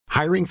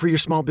Hiring for your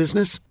small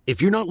business?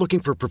 If you're not looking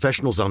for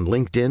professionals on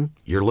LinkedIn,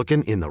 you're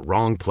looking in the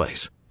wrong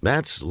place.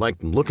 That's like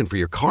looking for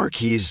your car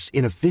keys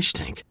in a fish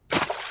tank.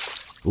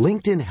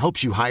 LinkedIn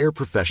helps you hire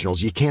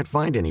professionals you can't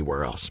find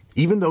anywhere else,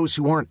 even those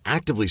who aren't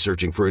actively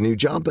searching for a new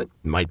job but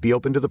might be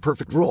open to the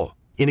perfect role.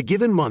 In a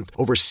given month,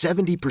 over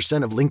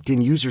 70% of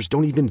LinkedIn users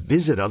don't even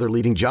visit other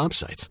leading job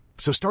sites.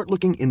 So start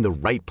looking in the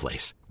right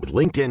place. With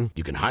LinkedIn,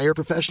 you can hire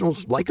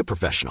professionals like a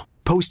professional.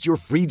 Post your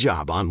free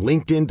job on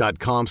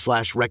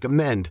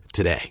linkedin.com/recommend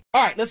today.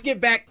 All right, let's get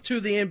back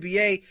to the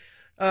NBA.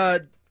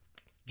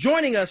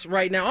 Joining us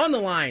right now on the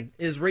line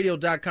is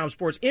Radio.com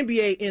Sports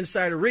NBA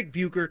insider Rick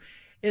Bucher.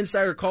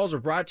 Insider calls are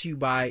brought to you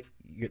by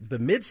the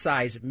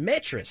midsize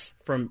mattress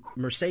from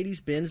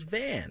Mercedes-Benz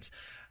Vans.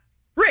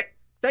 Rick,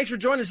 thanks for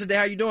joining us today.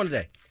 How are you doing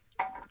today?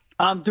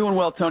 I'm doing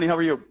well, Tony. How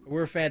are you?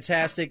 We're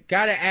fantastic.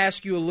 Got to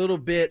ask you a little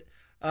bit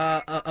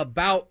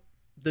about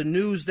the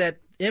news that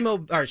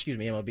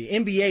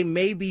NBA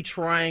may be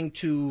trying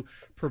to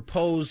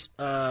propose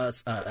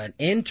an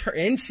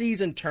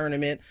in-season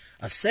tournament,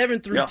 a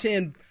 7 through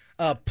 10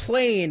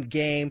 play-in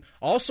game,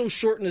 also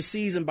shorten the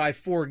season by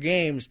 4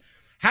 games.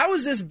 How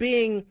is this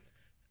being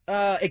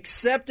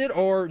accepted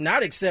or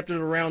not accepted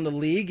around the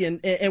league,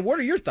 and what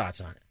are your thoughts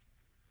on it?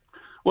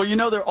 Well,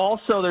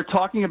 they're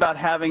talking about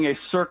having a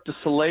Cirque du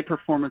Soleil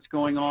performance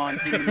going on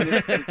in the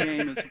midst of the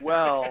game as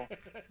well.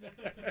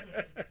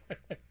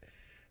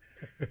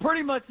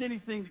 Pretty much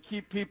anything to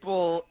keep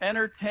people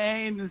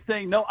entertained and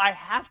saying, no, I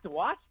have to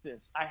watch this.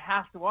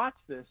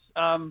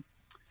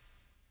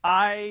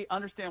 I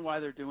understand why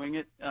they're doing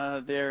it.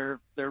 Their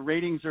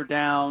ratings are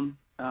down.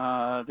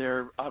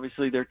 Their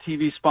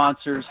TV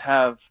sponsors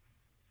have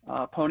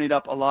ponied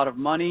up a lot of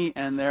money,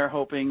 and they're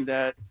hoping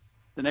that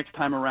the next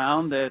time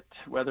around, that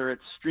whether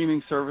it's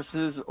streaming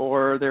services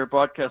or their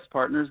broadcast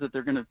partners, that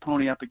they're going to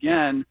pony up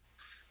again,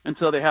 and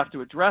so they have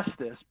to address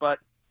this. But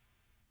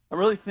I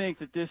really think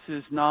that this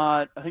is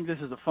not. I think this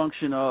is a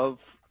function of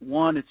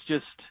one. It's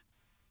just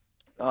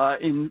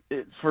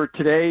for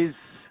today's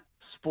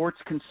sports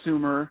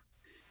consumer,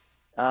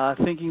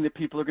 thinking that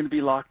people are going to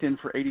be locked in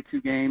for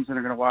 82 games and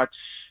are going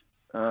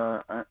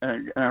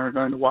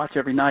to watch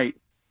every night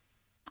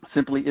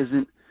simply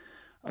isn't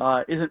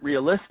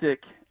realistic,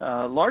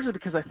 largely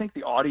because I think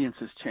the audience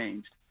has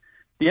changed.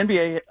 The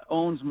NBA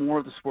owns more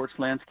of the sports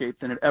landscape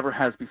than it ever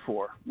has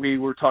before. We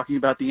were talking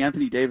about the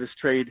Anthony Davis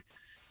trade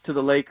to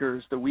the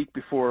Lakers the week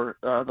before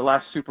the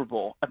last Super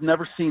Bowl. I've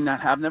never seen that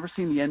happen. I've never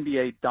seen the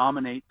NBA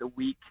dominate the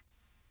week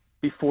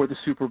before the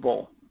Super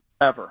Bowl,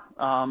 ever.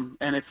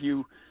 And if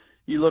you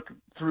look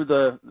through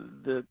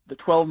the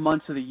 12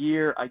 months of the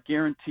year, I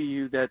guarantee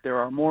you that there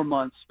are more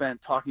months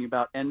spent talking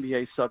about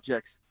NBA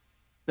subjects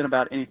than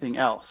about anything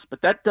else.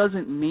 But that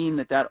doesn't mean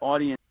that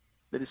audience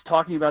that is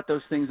talking about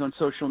those things on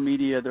social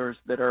media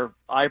that are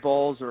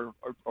eyeballs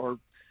or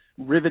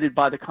riveted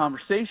by the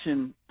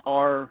conversation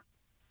are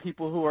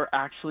people who are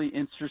actually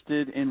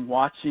interested in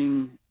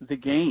watching the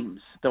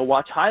games. They'll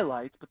watch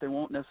highlights, but they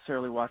won't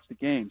necessarily watch the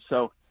game.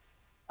 So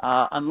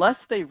unless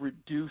they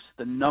reduce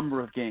the number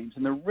of games,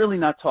 and they're really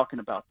not talking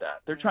about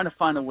that. They're trying to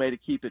find a way to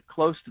keep it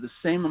close to the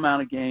same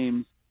amount of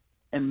games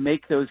and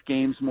make those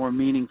games more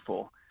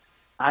meaningful.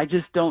 I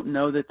just don't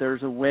know that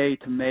there's a way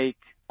to make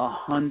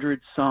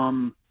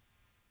 100-some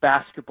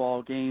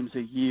basketball games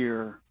a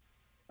year.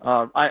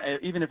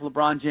 Even if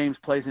LeBron James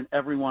plays in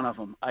every one of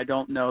them, I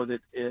don't know that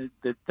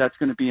that's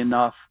going to be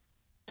enough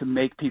to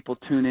make people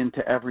tune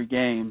into every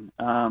game.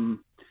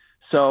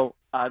 It'll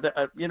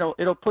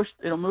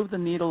move the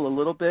needle a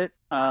little bit,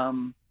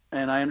 and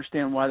I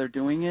understand why they're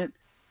doing it,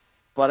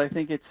 but I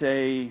think it's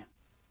a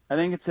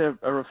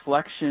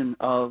reflection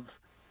of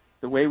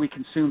the way we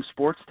consume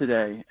sports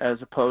today,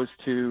 as opposed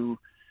to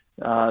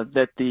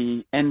that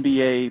the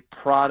NBA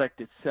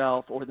product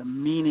itself or the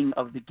meaning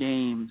of the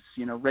games,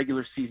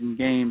 regular season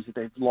games, that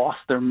they've lost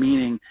their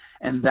meaning,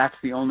 and that's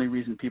the only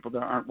reason people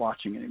that aren't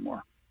watching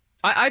anymore.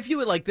 I view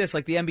it like this,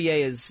 like the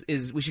NBA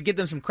is we should give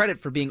them some credit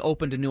for being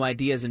open to new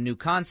ideas and new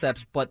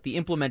concepts, but the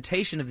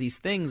implementation of these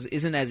things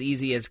isn't as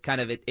easy as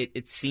kind of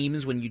it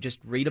seems when you just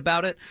read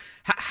about it.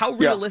 How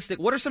realistic,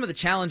 what are some of the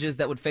challenges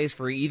that would face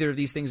for either of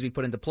these things to be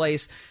put into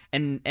place?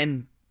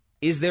 And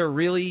is there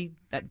really,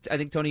 I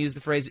think Tony used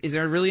the phrase, is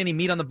there really any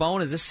meat on the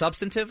bone? Is this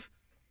substantive?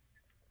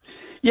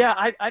 Yeah,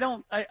 I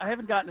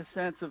haven't gotten a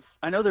sense of,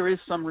 I know there is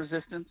some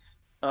resistance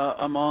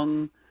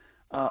among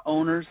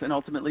owners, and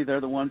ultimately they're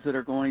the ones that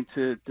are going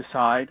to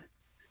decide.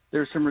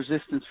 There's some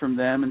resistance from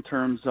them in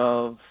terms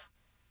of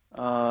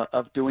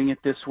doing it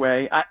this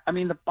way. I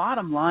mean, the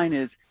bottom line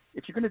is,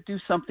 if you're going to do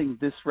something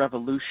this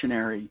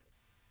revolutionary,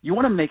 you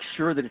want to make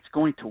sure that it's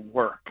going to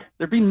work.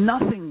 There'd be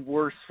nothing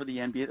worse for the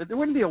NBA. There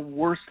wouldn't be a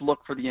worse look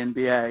for the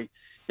NBA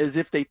is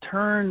if they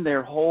turn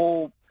their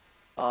whole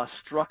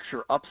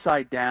structure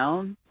upside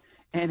down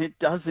and it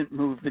doesn't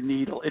move the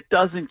needle. It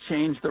doesn't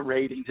change the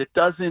ratings. It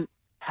doesn't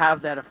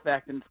have that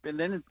effect. And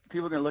then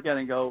people are going to look at it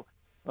and go,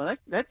 well,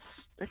 that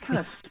kind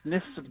of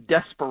sniffs of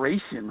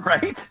desperation,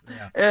 right?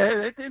 Yeah.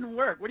 It didn't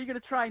work. What are you going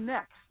to try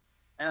next?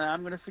 And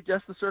I'm going to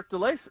suggest the Cirque du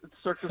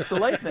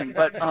Soleil thing.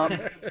 But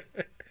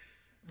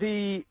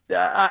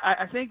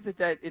I think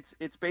that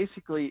it's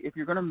basically, if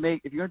you're going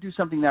to do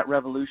something that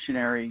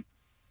revolutionary,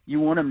 you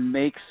want to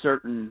make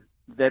certain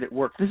that it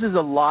works. This is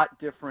a lot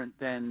different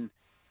than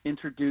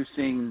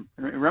introducing.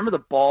 Remember the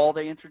ball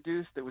they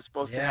introduced that was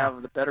supposed to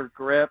have the better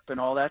grip and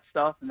all that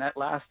stuff, and that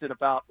lasted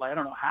about, I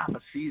don't know, half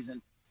a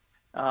season.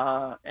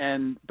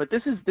 But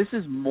this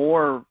is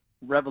more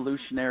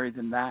revolutionary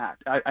than that.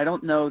 I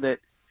don't know that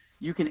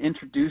you can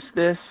introduce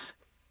this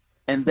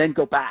and then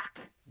go back.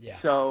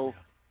 So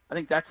I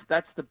think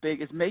that's the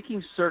big, is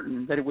making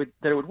certain that it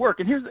would work.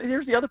 And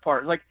here's the other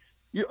part. Like,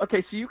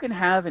 so you can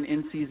have an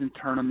in-season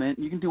tournament,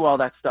 you can do all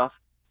that stuff.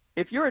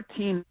 If you're a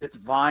team that's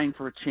vying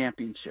for a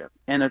championship,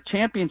 and a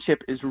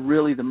championship is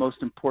really the most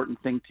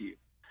important thing to you,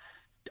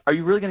 are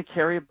you really going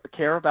to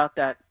care about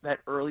that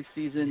early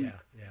season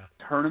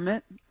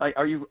tournament? Like,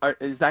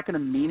 is that going to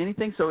mean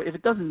anything? So if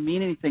it doesn't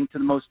mean anything to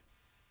the most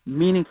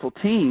meaningful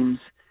teams,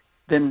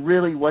 then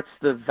really what's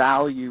the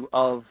value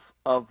of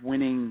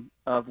winning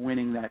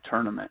that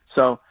tournament?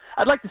 So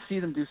I'd like to see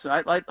them do some.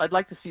 I'd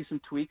like to see some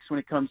tweaks when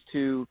it comes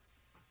to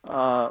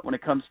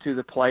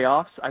the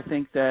playoffs. I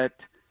think that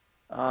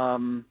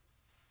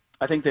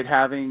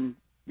having,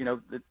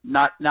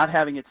 not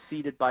having it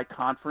seeded by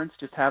conference,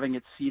 just having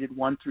it seeded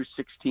 1 through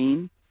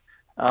 16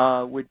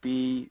 would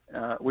be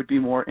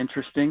more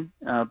interesting.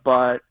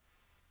 But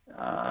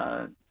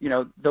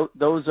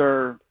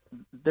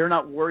they're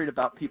not worried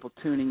about people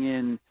tuning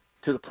in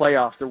to the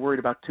playoffs. They're worried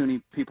about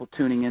people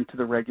tuning into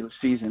the regular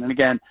season. And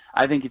again,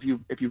 I think if you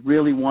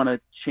really want to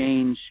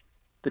change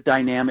the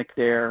dynamic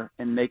there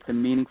and make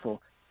them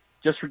meaningful,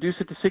 just reduce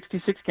it to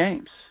 66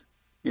 games.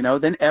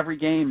 Then every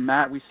game,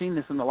 we've seen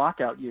this in the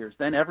lockout years,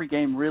 then every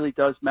game really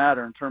does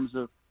matter in terms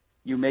of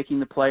you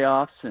making the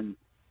playoffs and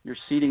your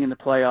seeding in the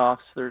playoffs.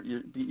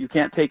 You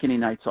can't take any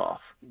nights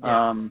off.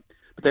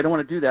 But they don't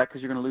want to do that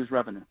because you're going to lose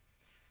revenue.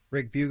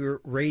 Rick Buger,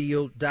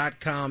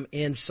 Radio.com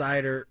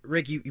insider.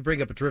 Rick, you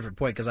bring up a terrific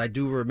point, because I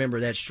do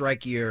remember that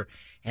strike year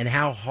and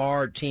how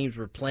hard teams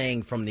were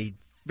playing from the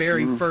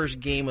very first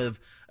game of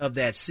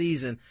that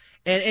season.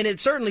 And it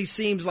certainly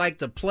seems like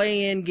the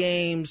play-in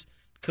games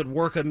could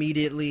work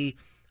immediately,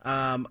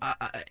 and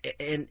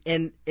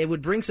it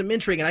would bring some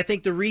intrigue. And I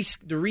think the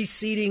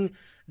reseeding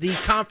the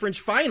conference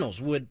finals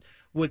would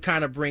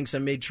kind of bring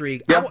some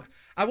intrigue. Yep.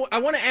 I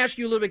want to ask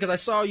you a little bit, because I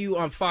saw you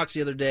on Fox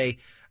the other day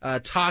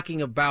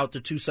talking about the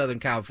two Southern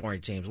California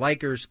teams,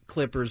 Lakers,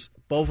 Clippers,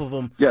 both of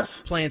them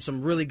playing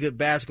some really good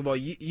basketball.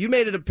 You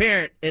made it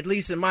apparent, at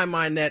least in my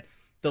mind, that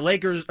the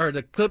Lakers or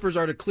the Clippers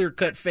are the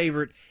clear-cut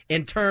favorite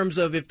in terms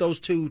of if those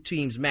two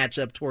teams match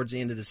up towards the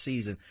end of the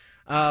season.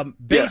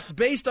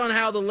 Based on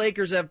how the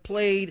Lakers have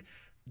played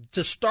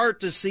to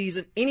start the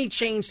season, any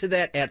change to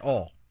that at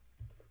all?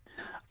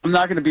 I'm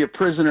not going to be a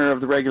prisoner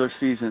of the regular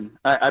season.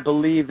 I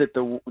believe that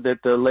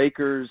the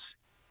Lakers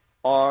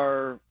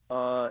are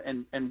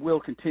and will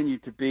continue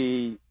to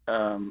be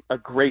a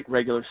great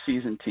regular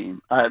season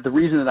team. The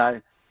reason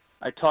that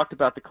I talked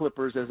about the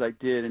Clippers as I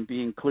did and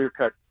being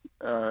clear-cut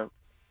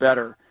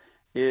better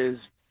is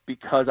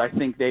because I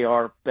think they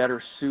are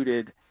better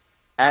suited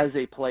as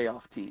a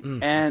playoff team.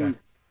 And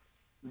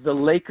the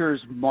Lakers'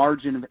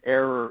 margin of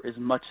error is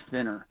much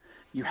thinner.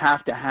 You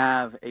have to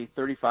have a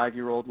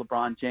 35-year-old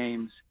LeBron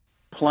James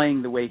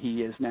playing the way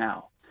he is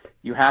now.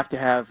 You have to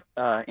have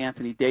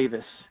Anthony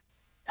Davis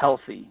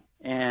healthy,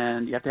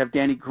 and you have to have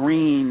Danny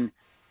Green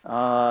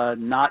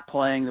not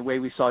playing the way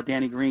we saw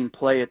Danny Green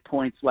play at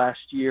points last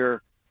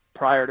year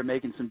prior to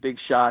making some big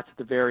shots at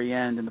the very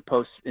end in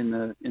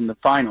the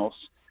finals.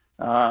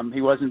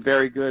 He wasn't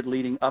very good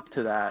leading up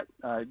to that.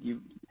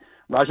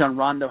 Rajon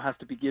Rondo has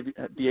to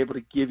be able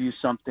to give you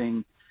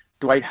something.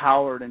 Dwight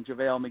Howard and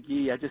JaVale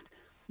McGee.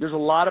 There's a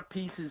lot of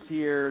pieces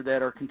here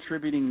that are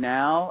contributing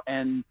now,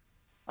 and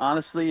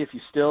honestly, if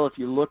you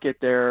look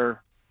at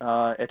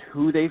at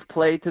who they've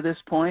played to this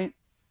point,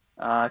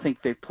 I think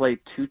they've played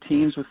two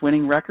teams with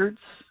winning records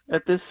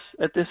at this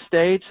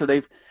stage. So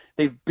they've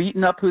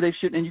beaten up who they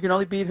should, and you can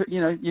only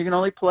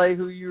play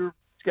who you're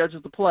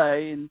scheduled to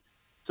play. And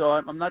so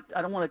I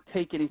don't want to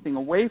take anything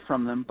away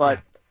from them,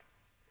 but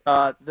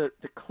the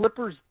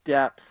Clippers'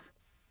 depth,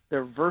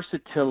 their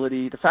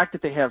versatility, the fact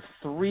that they have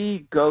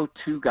three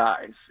go-to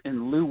guys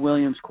in Lou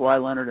Williams,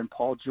 Kawhi Leonard, and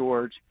Paul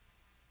George,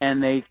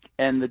 and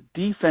the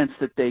defense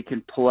that they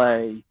can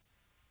play,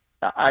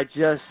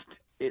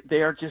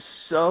 they are just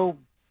so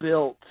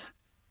built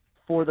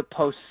for the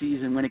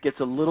postseason. When it gets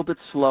a little bit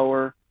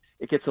slower,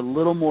 it gets a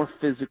little more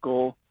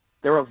physical.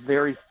 They're a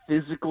very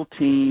physical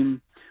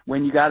team.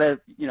 When you gotta,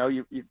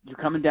 you're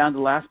coming down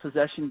to last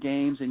possession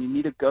games and you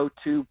need a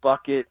go-to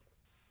bucket.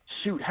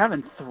 Shoot,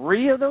 having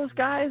three of those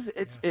guys,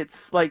 it's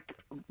like,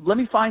 let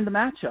me find the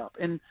matchup.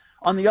 And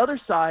on the other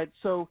side,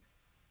 so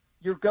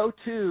your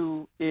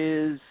go-to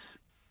is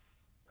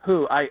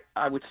who? I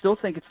would still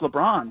think it's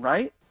LeBron,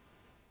 right?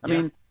 I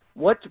mean,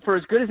 for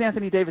as good as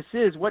Anthony Davis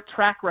is, what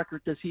track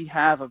record does he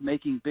have of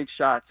making big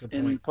shots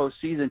in the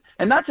postseason?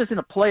 And not just in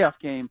a playoff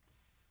game,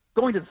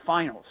 going to the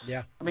finals.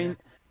 Yeah. I mean,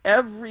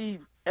 every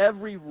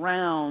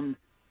round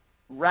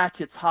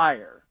ratchets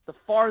higher. the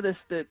farthest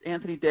that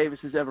Anthony Davis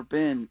has ever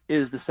been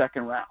is the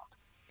second round.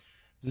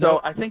 So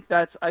I think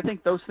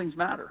those things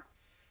matter.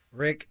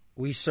 Rick,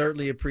 we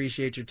certainly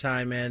appreciate your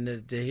time,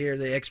 man, to hear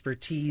the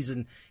expertise,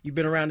 and you've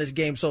been around this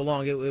game so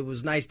long. It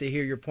was nice to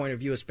hear your point of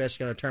view,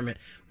 especially on a tournament.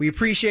 We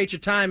appreciate your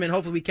time, and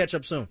hopefully we catch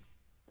up soon.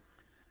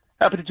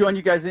 Happy to join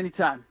you guys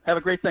anytime. Have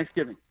a great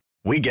Thanksgiving.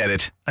 We get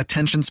it.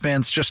 Attention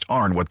spans just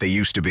aren't what they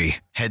used to be.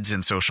 Heads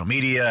in social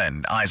media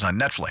and eyes on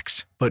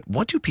Netflix. But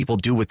what do people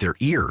do with their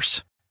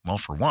ears? Well,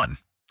 for one,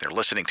 they're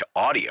listening to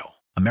audio.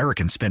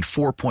 Americans spend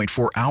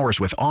 4.4 hours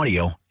with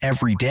audio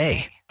every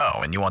day. Oh,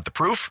 and you want the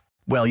proof?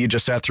 Well, you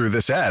just sat through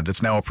this ad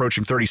that's now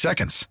approaching 30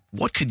 seconds.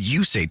 What could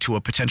you say to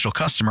a potential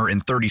customer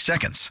in 30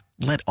 seconds?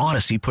 Let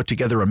Odyssey put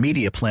together a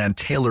media plan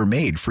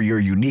tailor-made for your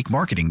unique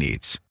marketing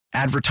needs.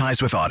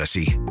 Advertise with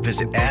Odyssey.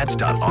 Visit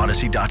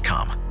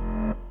ads.odyssey.com.